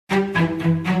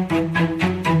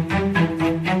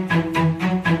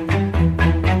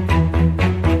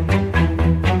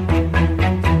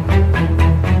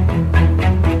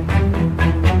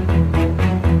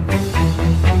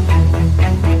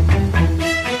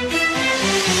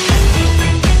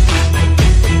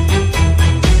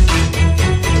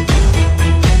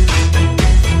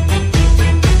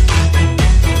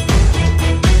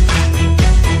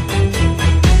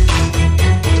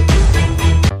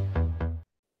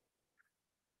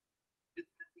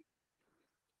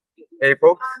Hey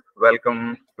folks,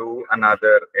 welcome to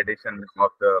another edition of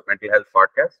the Mental Health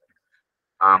Podcast.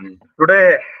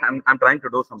 Today, I'm trying to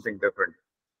do something different,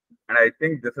 and I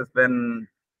think this has been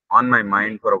on my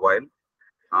mind for a while.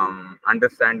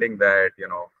 Understanding that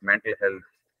mental health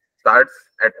starts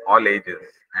at all ages,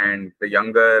 and the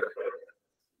younger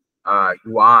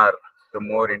you are, the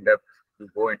more in depth you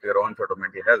go into your own sort of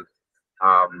mental health.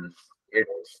 It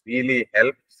really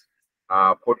helps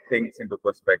put things into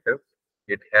perspective.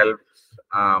 It helps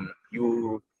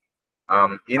you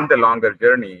in the longer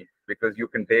journey because you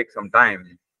can take some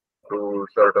time to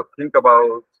sort of think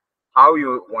about how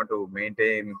you want to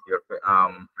maintain your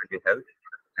mental health.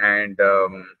 And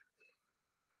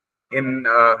in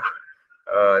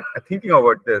thinking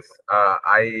about this,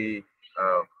 I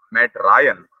met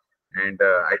Ryan, and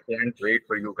I can't wait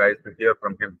for you guys to hear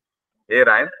from him. Hey,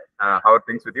 Ryan, how are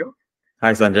things with you?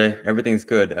 Hi, Sanjay. Everything's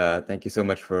good. Thank you so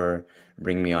much for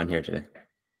bringing me on here today.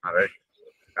 All right.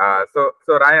 So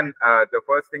Ryan, the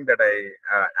first thing that I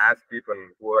ask people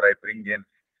who I bring in,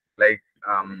 like,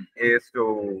 is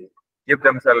to give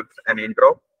themselves an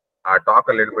intro, talk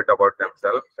a little bit about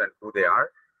themselves and who they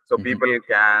are, so Mhm. people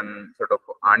can sort of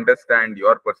understand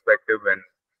your perspective and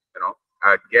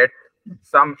get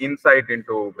some insight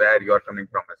into where you're coming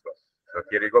from as well. So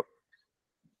here you go.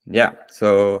 Yeah.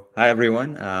 So, hi,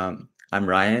 everyone. I'm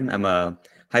Ryan. I'm a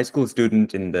high school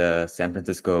student in the San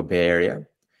Francisco Bay Area.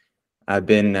 I've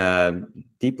been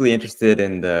deeply interested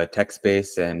in the tech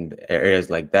space and areas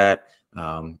like that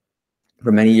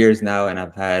for many years now, and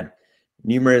I've had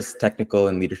numerous technical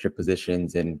and leadership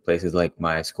positions in places like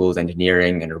my school's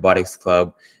engineering and robotics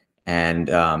club, and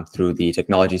through the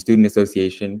Technology Student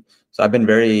Association. So I've been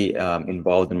very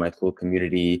involved in my school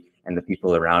community and the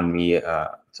people around me.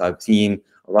 So I've seen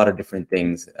a lot of different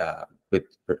things with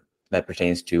that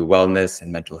pertains to wellness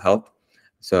and mental health.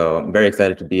 So I'm very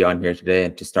excited to be on here today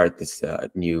and to start this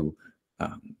new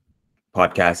um,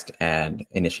 podcast and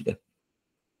initiative.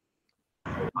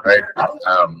 Right.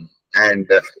 And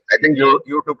I think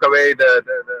you took away the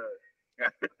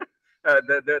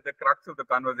the crux of the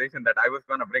conversation that I was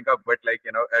going to bring up. But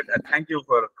thank you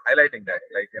for highlighting that.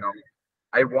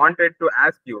 I wanted to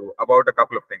ask you about a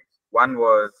couple of things. One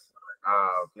was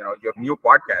your new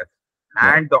podcast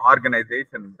Yeah. and the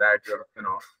organization that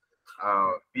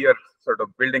we are sort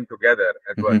of building together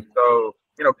as well. Mhm. So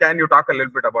can you talk a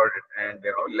little bit about it, and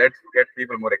let's get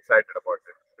people more excited about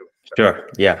it too. Sure.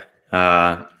 Yeah.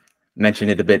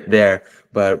 Mentioned it a bit there,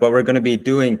 but what we're going to be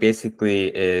doing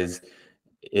basically is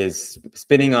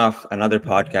spinning off another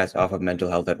podcast off of mental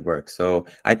health at work. So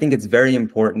I think it's very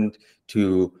important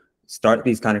to start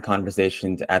these kind of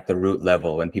conversations at the root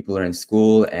level when people are in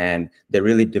school and they're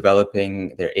really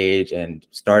developing their age and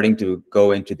starting to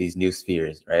go into these new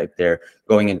spheres, right? They're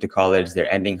going into college,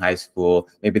 they're ending high school,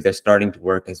 maybe they're starting to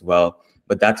work as well,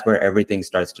 but that's where everything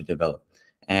starts to develop.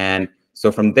 And so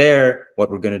from there,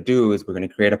 what we're going to do is we're going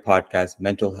to create a podcast,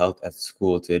 Mental Health at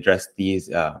School, to address these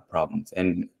problems.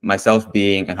 And myself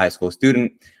being a high school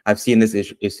student, I've seen these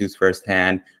issues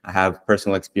firsthand. I have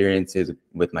personal experiences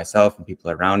with myself and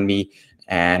people around me.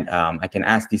 And I can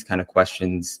ask these kind of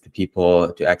questions to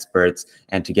people, to experts,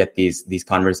 and to get these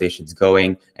conversations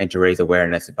going and to raise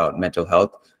awareness about mental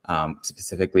health,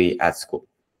 specifically at school.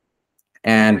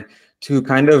 And to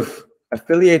kind of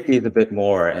affiliate these a bit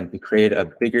more and to create a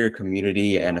bigger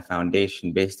community and a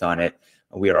foundation based on it,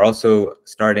 we are also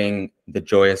starting the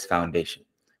Joyous Foundation,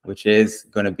 which is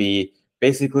going to be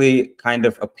basically kind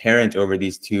of a parent over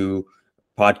these two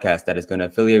podcasts that is going to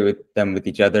affiliate with them with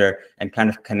each other and kind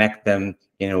of connect them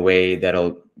in a way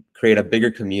that'll create a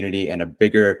bigger community and a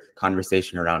bigger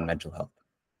conversation around mental health.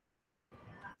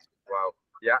 Wow.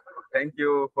 Yeah. Thank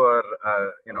you for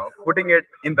putting it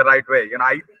in the right way.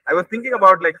 I was thinking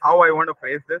about like how I want to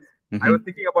phrase this. I was Mhm.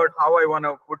 thinking about how I want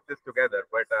to put this together,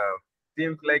 but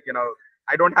seems like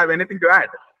I don't have anything to add,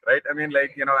 right? I mean,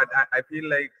 like I feel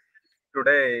like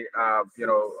today,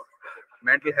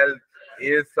 mental health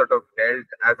is sort of dealt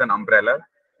as an umbrella.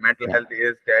 Mental Yeah. health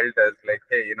is dealt as like,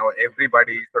 hey,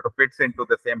 everybody sort of fits into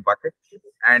the same bucket,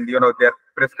 and they're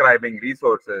prescribing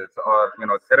resources or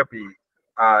therapy,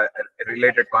 uh,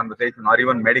 related conversation or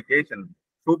even medication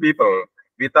two people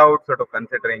without sort of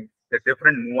considering the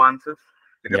different nuances,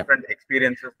 the Yeah, different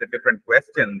experiences, the different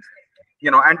questions,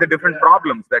 and the different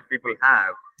problems that people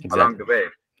have along exactly. the way,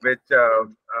 which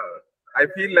I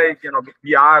feel like,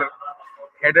 we are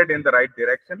headed in the right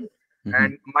direction. Hmm.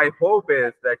 And my hope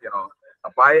is that,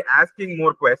 by asking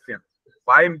more questions,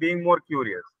 by being more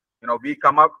curious, we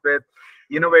come up with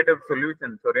innovative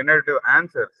solutions or innovative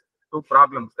answers to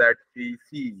problems that we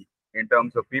see in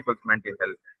terms of people's mental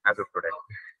health as of today.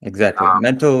 Exactly. Um,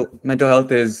 Mental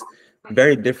health is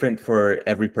very different for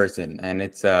every person, and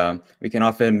it's we can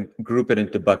often group it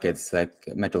into buckets. Like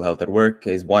mental health at work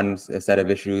is one set of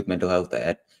issues, mental health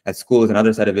at school is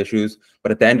another set of issues.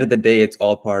 But at the end of the day, it's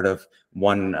all part of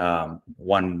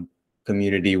one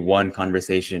community, one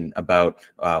conversation about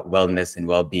wellness and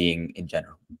well-being in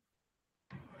general.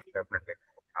 Definitely.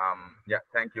 Yeah,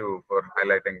 thank you for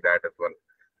highlighting that as well.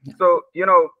 So,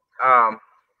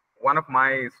 one of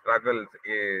my struggles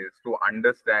is to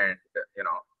understand,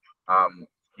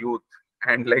 youth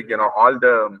and, like, all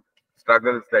the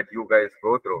struggles that you guys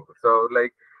go through. So,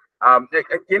 like, can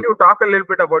you talk a little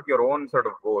bit about your own sort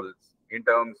of goals in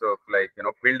terms of, like,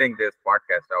 building this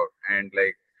podcast out, and,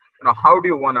 like, how do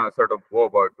you want to sort of go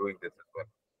about doing this as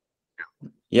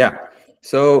well? Yeah.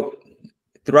 So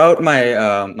throughout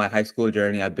my high school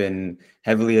journey, I've been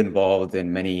heavily involved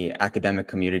in many academic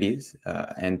communities,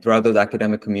 and throughout those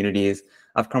academic communities,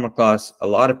 I've come across a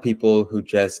lot of people who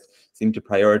just seem to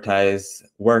prioritize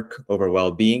work over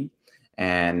well-being,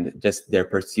 and just their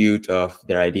pursuit of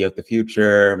their idea of the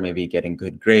future, maybe getting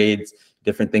good grades,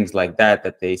 different things like that,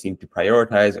 that they seem to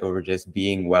prioritize over just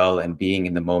being well and being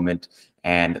in the moment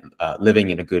and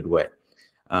living in a good way,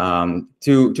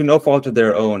 to no fault of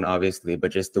their own, obviously,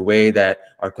 but just the way that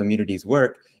our communities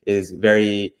work is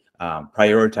very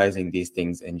prioritizing these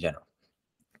things in general.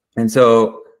 And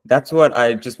so that's what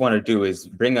I just want to do, is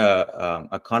bring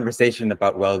a conversation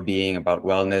about well-being, about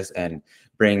wellness, and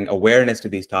bring awareness to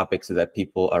these topics so that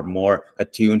people are more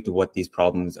attuned to what these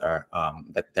problems are,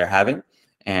 that they're having,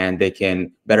 and they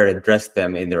can better address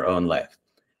them in their own life.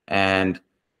 And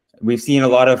we've seen a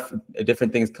lot of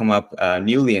different things come up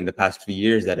newly in the past few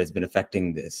years that has been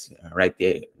affecting this, right?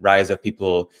 The rise of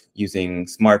people using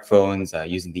smartphones,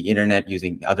 using the internet,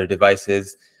 using other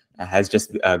devices has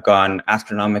just gone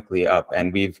astronomically up.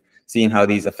 And we've seen how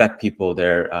these affect people.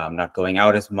 They're not going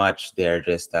out as much. They're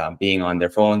just being on their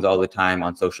phones all the time,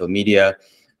 on social media.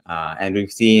 And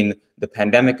we've seen the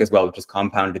pandemic as well, which has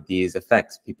compounded these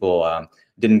effects. People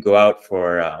didn't go out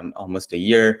for almost a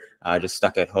year, just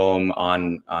stuck at home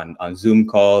on Zoom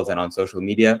calls and on social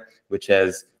media, which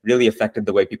has really affected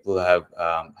the way people have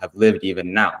lived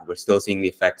even now. We're still seeing the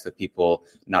effects of people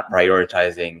not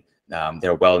prioritizing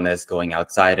their wellness, going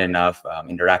outside enough,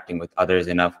 interacting with others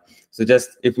enough. So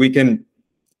just if we can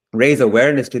raise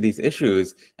awareness to these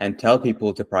issues and tell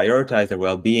people to prioritize their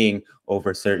well-being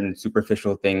over certain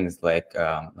superficial things like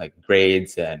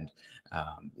grades and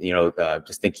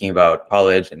just thinking about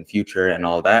college and future and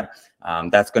all that,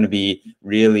 that's going to be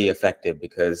really effective,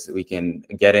 because we can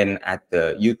get in at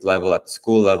the youth level, at the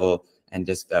school level, and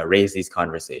just raise these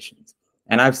conversations.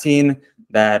 And I've seen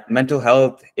that mental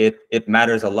health, it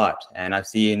matters a lot, and I've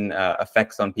seen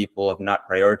effects on people of not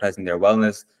prioritizing their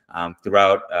wellness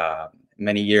throughout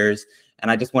many years.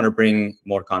 And I just want to bring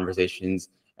more conversations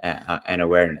and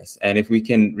awareness. And if we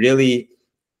can really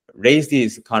raise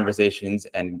these conversations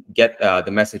and get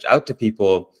the message out to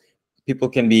people, people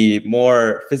can be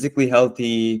more physically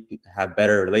healthy, have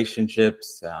better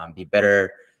relationships, be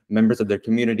better members of their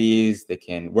communities, they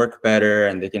can work better,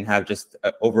 and they can have just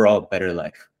an overall better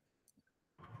life.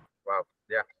 Wow.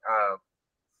 Yeah.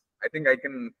 I think I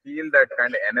can feel that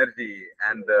kind of energy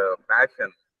and the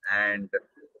passion, and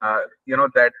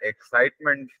that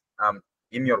excitement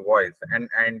in your voice. And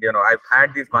I've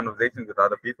had these conversations with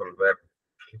other people where,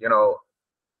 you know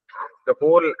the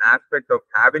whole aspect of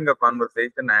having a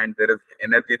conversation, and there is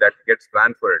energy that gets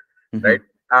transferred, right?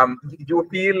 Hmm. You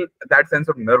feel that sense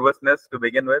of nervousness to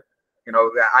begin with.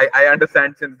 I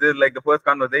understand, since this is like the first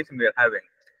conversation we are having,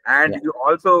 and Yeah. you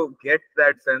also get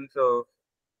that sense of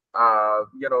uh,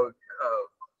 you know, uh,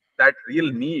 that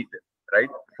real need, right,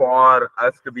 for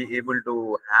us to be able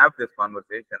to have this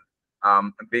conversation.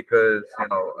 Because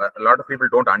a lot of people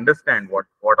don't understand what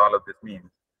all of this means,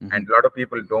 Hmm. and a lot of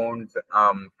people don't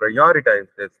prioritize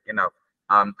this enough.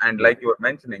 And Yeah. like you were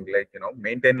mentioning, like,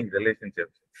 maintaining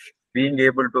relationships, being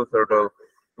able to sort of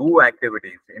do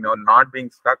activities, not being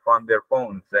stuck on their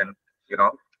phones, and you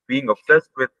know being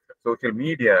obsessed with social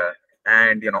media,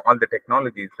 and all the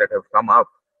technologies that have come up,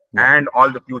 Yeah. and all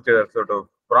the future sort of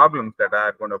problems that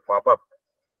are going to pop up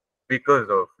because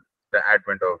of the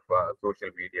advent of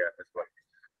social media as well.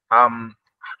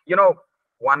 you know,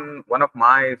 one of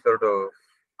my sort of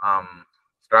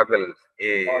struggles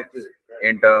is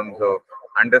in terms of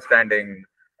understanding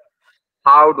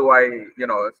how do I,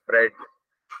 spread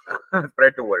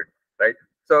spread the word, right?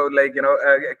 So, like,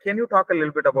 can you talk a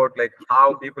little bit about like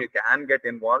how people can get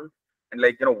involved, and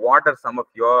like, what are some of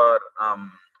your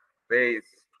ways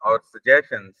or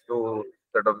suggestions to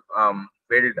sort of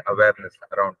build awareness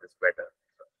around this better?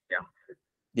 So, yeah.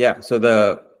 Yeah. So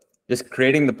the just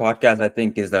creating the podcast, I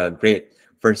think, is a great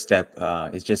first step.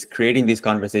 Is just creating these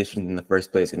conversations in the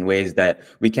first place in ways that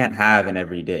we can't have in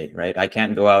every day, right? I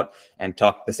can't go out and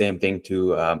talk the same thing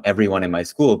to everyone in my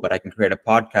school, but I can create a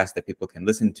podcast that people can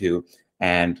listen to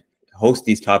and host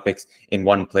these topics in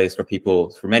one place for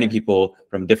many people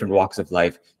from different walks of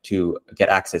life to get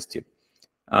access to.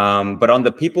 But on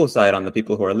the people side, on the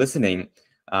people who are listening,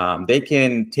 they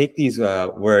can take these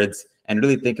words and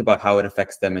really think about how it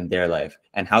affects them in their life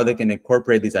and how they can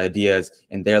incorporate these ideas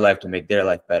in their life to make their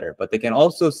life better. But they can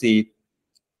also see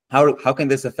how can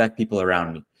this affect people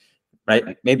around me,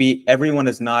 right? Maybe everyone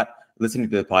is not listening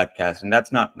to the podcast, and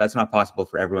that's not possible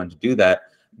for everyone to do that.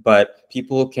 But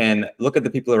people can look at the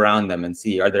people around them and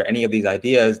see, are there any of these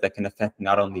ideas that can affect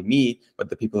not only me, but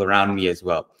the people around me as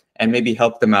well? And maybe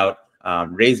help them out,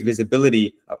 raise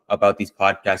visibility about these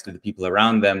podcasts to the people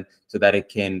around them so that it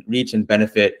can reach and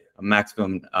benefit a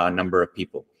maximum number of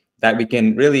people. That we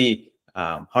can really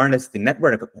harness the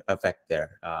network effect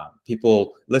there.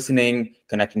 People listening,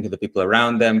 connecting to the people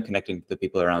around them, connecting to the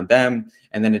people around them,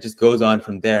 and then it just goes on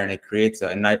from there, and it creates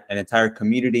an entire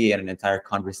community and an entire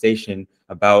conversation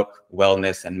about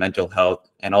wellness and mental health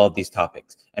and all of these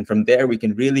topics. And from there, we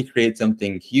can really create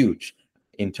something huge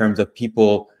in terms of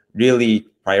people really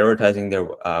prioritizing their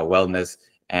wellness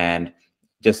and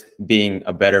just being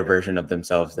a better version of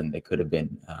themselves than they could have been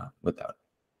without.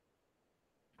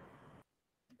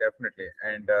 Definitely.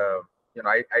 And,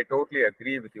 I totally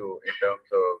agree with you in terms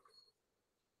of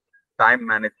time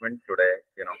management today.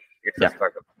 It's a Yeah.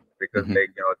 struggle because, Mhm.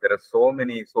 like, there are so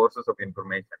many sources of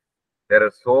information. There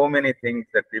are so many things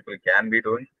that people can be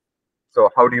doing.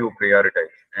 So, how do you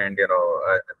prioritize? And,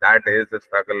 that is a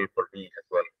struggle for me as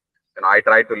well. I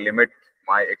try to limit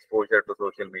my exposure to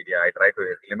social media. I try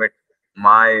to limit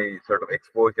my sort of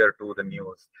exposure to the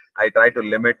news. I try to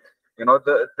limit,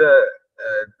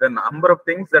 the number of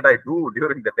things that I do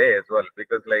during the day as well,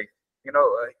 because like,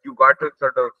 you got to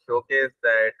sort of showcase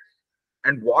that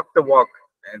and walk the walk,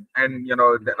 and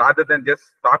rather than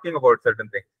just talking about certain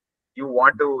things, you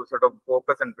want to sort of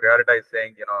focus and prioritize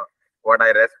saying, what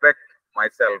I respect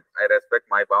myself, I respect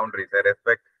my boundaries, I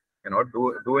respect,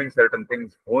 doing certain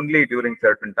things only during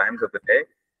certain times of the day,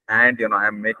 and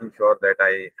I'm making sure that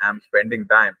I am spending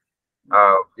time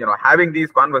having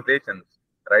these conversations,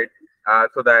 right?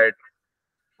 So that,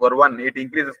 for one, it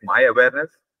increases my awareness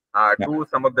Yeah. to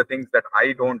some of the things that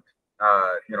I don't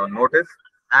notice,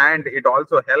 and it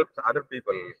also helps other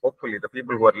people, hopefully the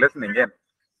people who are listening in,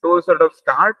 to sort of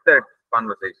start that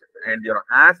conversation and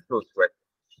ask those questions,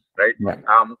 right?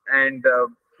 Yeah. And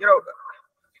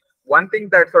one thing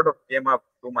that sort of came up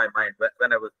to my mind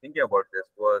when I was thinking about this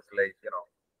was like,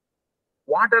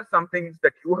 what are some things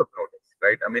that you have noticed,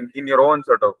 right? I mean, in your own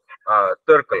sort of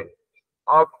circle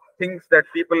of things that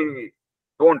people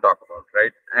don't talk about,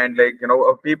 right? And like,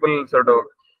 people sort of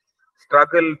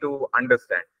struggle to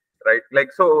understand, right?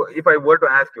 Like, so if I were to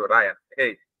ask you, Ryan,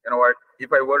 hey, what?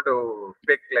 If I were to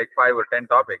pick like 5 or 10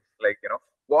 topics, like,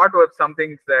 what were some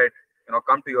things that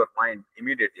come to your mind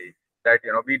immediately that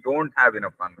we don't have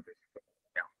enough conversation?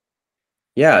 Yeah.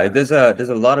 Yeah, there's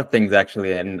a lot of things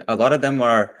actually, and a lot of them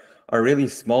are really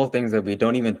small things that we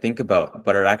don't even think about,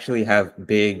 but are actually have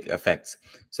big effects.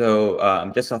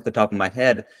 So just off the top of my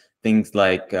head, things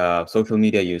like social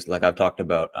media use, like I've talked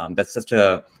about, that's such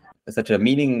a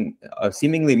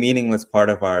seemingly meaningless part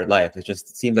of our life. It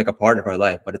just seems like a part of our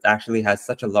life, but it actually has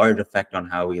such a large effect on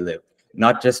how we live,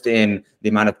 not just in the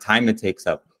amount of time it takes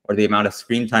up or the amount of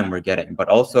screen time we're getting, but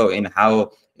also in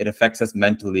how it affects us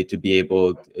mentally to be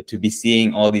able to be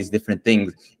seeing all these different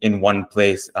things in one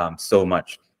place so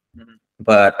much. Mhm.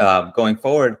 But going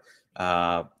forward,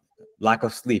 uh, lack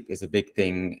of sleep is a big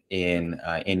thing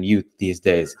in youth these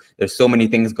days. There's so many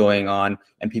things going on,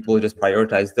 and people just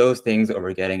prioritize those things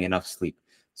over getting enough sleep.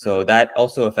 So that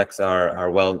also affects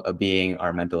our well-being,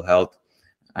 our mental health,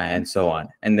 and so on.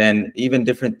 And then even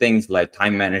different things like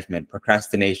time management,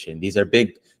 procrastination. These are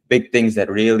big things that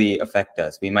really affect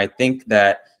us. We might think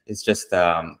that it's just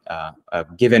a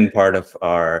given part of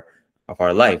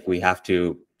our life. We have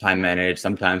to time manage.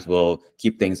 Sometimes we'll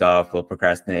keep things off, we'll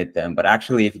procrastinate them. But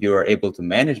actually, if you are able to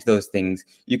manage those things,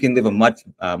 you can live a much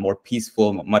more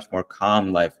peaceful, much more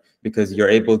calm life because you're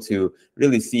able to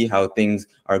really see how things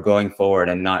are going forward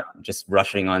and not just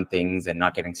rushing on things and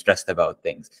not getting stressed about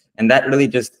things. And that really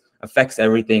just affects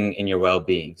everything in your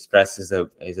well-being. Stress is a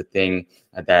thing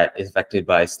that is affected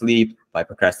by sleep, by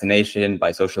procrastination,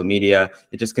 by social media.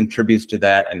 It just contributes to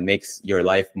that and makes your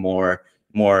life more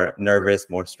nervous,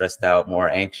 more stressed out, more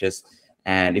anxious.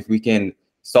 And if we can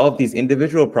solve these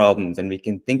individual problems and we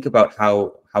can think about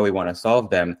how we want to solve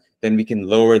them, then we can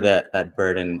lower that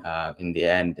burden in the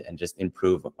end and just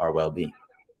improve our well-being.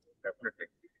 Definitely.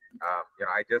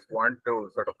 I just want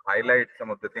to sort of highlight some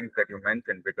of the things that you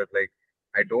mentioned, because, like,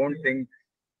 I don't think,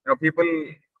 people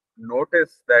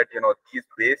notice that, these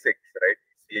basics, right?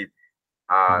 Sleep,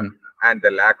 uh, Mhm. and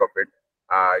the lack of it,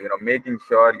 making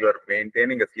sure you're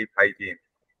maintaining a sleep hygiene,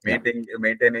 Yeah.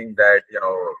 maintaining that,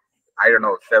 I don't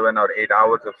know, 7 or 8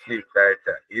 hours of sleep that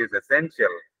is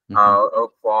essential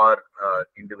Mhm. for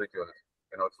individuals.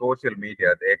 Social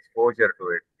media, the exposure to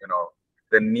it,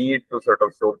 the need to sort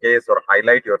of showcase or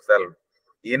highlight yourself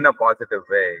in a positive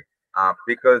way,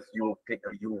 because you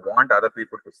want other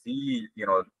people to see,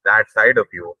 that side of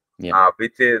you, Yeah.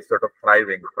 which is sort of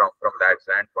thriving from that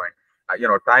standpoint.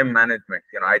 Time management.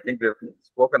 I think we've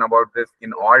spoken about this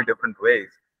in all different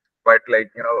ways, but,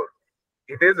 like,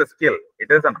 it is a skill.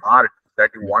 It is an art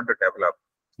that you want to develop,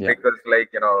 Yeah. because,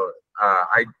 like,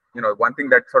 I one thing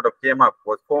that sort of came up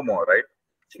was FOMO, right?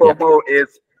 Yeah. FOMO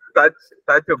is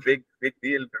such a big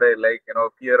deal today. Like,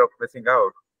 fear of missing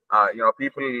out.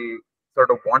 People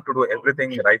sort of want to do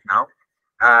everything right now.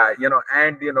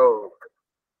 And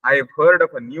I've heard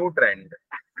of a new trend.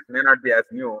 It may not be as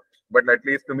new, but at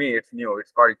least to me, it's new.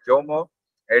 It's called JOMO.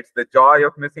 It's the joy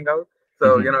of missing out.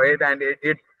 So, Mhm.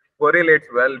 it correlates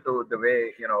well to the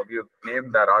way, we've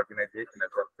named our organization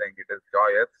as well, saying it is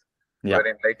joyous, Yeah.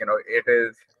 wherein, like, it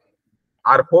is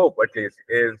our hope, at least,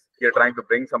 is we're trying to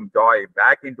bring some joy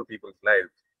back into people's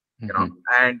lives, Mhm.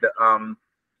 and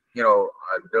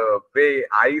the way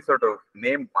I sort of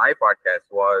named my podcast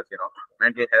was,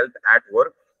 mental health at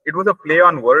work. It was a play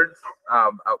on words.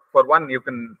 For one, you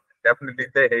can definitely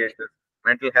say, hey, it is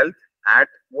mental health at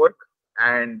work,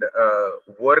 and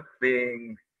work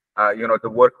being, the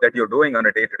work that you're doing on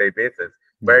a day-to-day basis.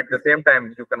 But Yeah. at the same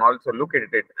time, you can also look at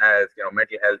it as,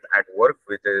 mental health at work,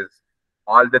 which is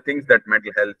all the things that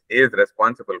mental health is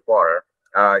responsible for,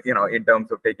 in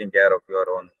terms of taking care of your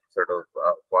own sort of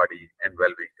body and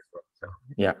well-being as well. So,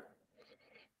 Yeah.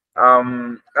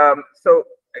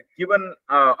 given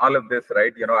all of this,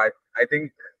 right? I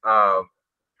think uh,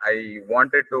 I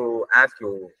wanted to ask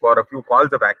you for a few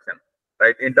calls of action,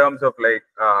 right? In terms of, like,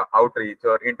 outreach,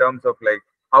 or in terms of, like,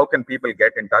 how can people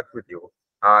get in touch with you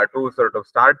to sort of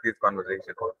start these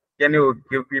conversations? Can you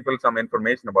give people some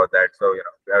information about that, so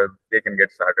they can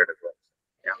get started as well?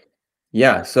 Yeah.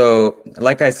 Yeah, so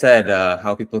like I said,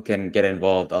 how people can get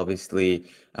involved, obviously,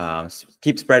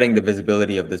 keep spreading the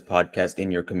visibility of this podcast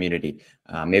in your community.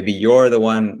 Maybe you're the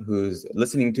one who's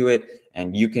listening to it,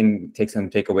 and you can take some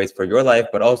takeaways for your life,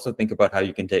 but also think about how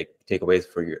you can take takeaways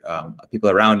for your people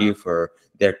around you, for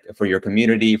your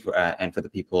community, and for the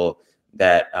people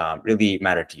that really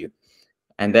matter to you.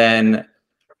 And then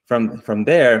from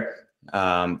there,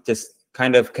 just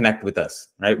kind of connect with us,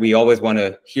 right? We always want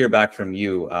to hear back from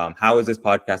you. How is this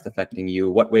podcast affecting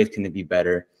you? What ways can it be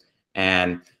better?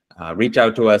 And reach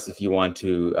out to us if you want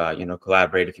to,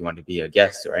 collaborate, if you want to be a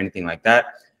guest or anything like that.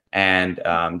 And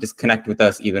just connect with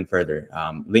us even further.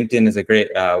 LinkedIn is a great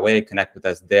way. Connect with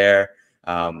us there.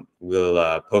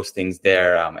 We'll post things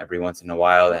there every once in a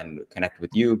while and connect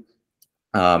with you.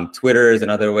 Twitter is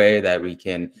another way that we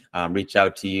can reach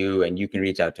out to you, and you can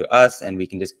reach out to us, and we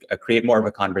can just create more of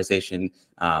a conversation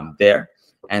there.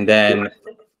 And then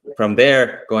from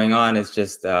there, going on is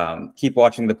just keep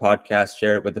watching the podcast,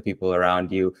 share it with the people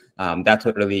around you. That's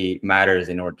what really matters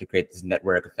in order to create this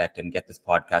network effect and get this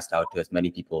podcast out to as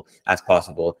many people as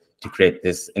possible to create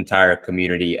this entire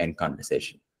community and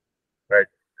conversation. Right.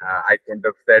 I couldn't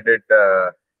have said it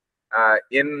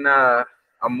in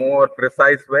a more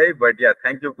precise way, but yeah,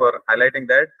 thank you for highlighting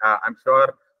that. I'm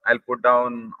sure I'll put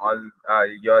down all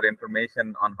your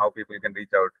information on how people can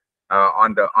reach out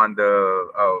on the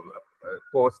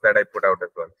post that I put out as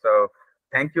well. So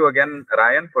thank you again,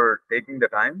 Ryan, for taking the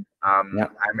time. Yeah,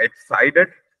 I'm excited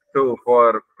to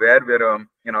for where we're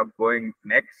going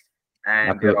next, and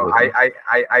absolutely.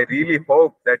 I really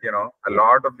hope that a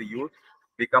lot of the youth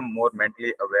become more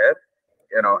mentally aware,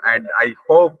 and I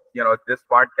hope this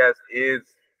podcast is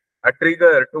a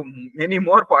trigger to many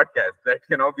more podcasts that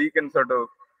we can sort of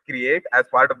create as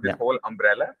part of this Yeah. whole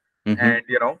umbrella. Hmm. And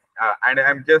and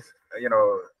I'm just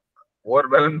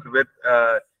overwhelmed with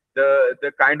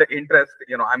the kind of interest.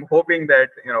 I'm hoping that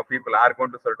people are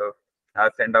going to sort of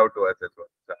send out to us as well.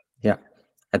 So, Yeah,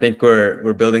 I think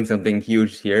we're building something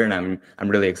huge here, and I'm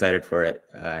really excited for it.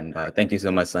 And thank you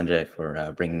so much, Sanjay,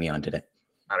 for bringing me on today.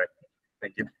 all right.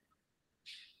 Thank you.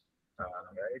 All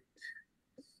right.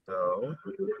 So